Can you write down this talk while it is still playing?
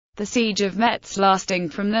The siege of Metz, lasting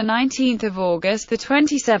from the 19th of August to the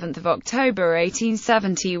 27th of October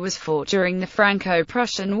 1870, was fought during the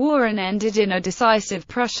Franco-Prussian War and ended in a decisive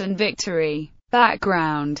Prussian victory.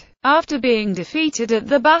 Background: after being defeated at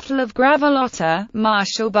the Battle of Gravelotte,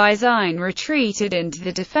 Marshal Bazaine retreated into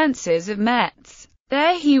the defences of Metz.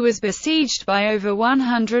 There he was besieged by over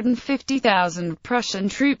 150,000 Prussian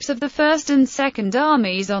troops of the 1st and 2nd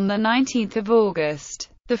Armies on the 19th of August.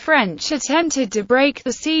 The French attempted to break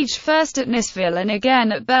the siege first at Niceville and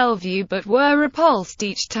again at Bellevue, but were repulsed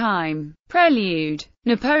each time. Prelude: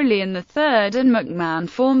 Napoleon III and MacMahon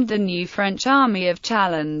formed the new French Army of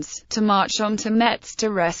Chalons, to march on to Metz to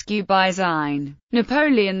rescue Bazaine.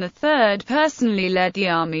 Napoleon III personally led the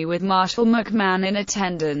army with Marshal MacMahon in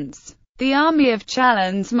attendance. The Army of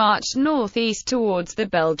Chalons marched northeast towards the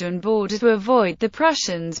Belgian border to avoid the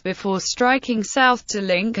Prussians before striking south to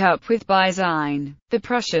link up with Bazaine. The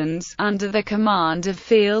Prussians, under the command of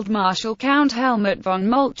Field Marshal Count Helmut von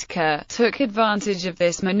Moltke, took advantage of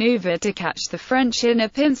this maneuver to catch the French in a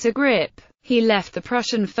pincer grip. He left the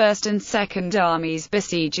Prussian 1st and 2nd Armies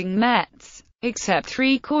besieging Metz, except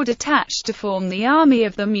 3 corps detached to form the Army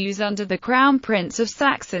of the Meuse under the Crown Prince of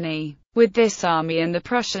Saxony. With this army and the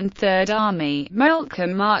Prussian Third Army, Moltke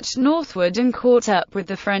marched northward and caught up with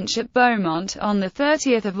the French at Beaumont on the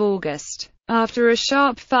 30th of August. After a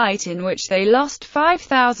sharp fight in which they lost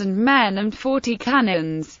 5,000 men and 40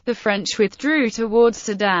 cannons, the French withdrew towards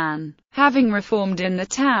Sedan. Having reformed in the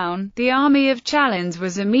town, the Army of Chalons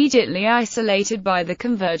was immediately isolated by the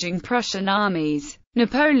converging Prussian armies.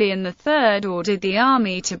 Napoleon III ordered the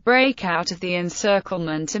army to break out of the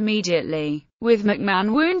encirclement immediately. With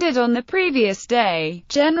MacMahon wounded on the previous day,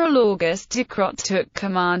 General Auguste Ducrot took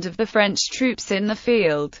command of the French troops in the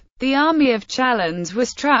field. The Army of Chalons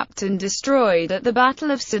was trapped and destroyed at the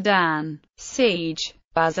Battle of Sedan. Siege: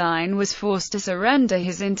 Bazaine was forced to surrender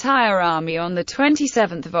his entire army on the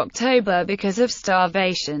 27th of October because of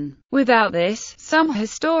starvation. Without this, some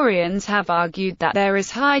historians have argued that there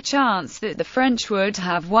is high chance that the French would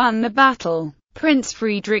have won the battle. Prince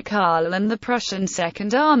Friedrich Karl and the Prussian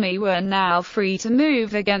Second Army were now free to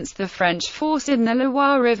move against the French force in the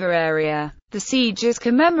Loire River area. The siege is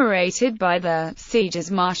commemorated by the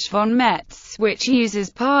Siegesmarsch von Metz, which uses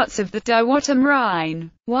parts of the Die am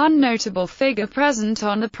Rhein. One notable figure present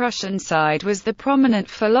on the Prussian side was the prominent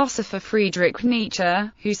philosopher Friedrich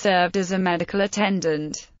Nietzsche, who served as a medical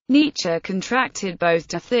attendant. Nietzsche contracted both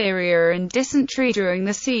diphtheria and dysentery during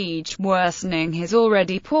the siege, worsening his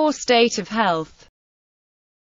already poor state of health.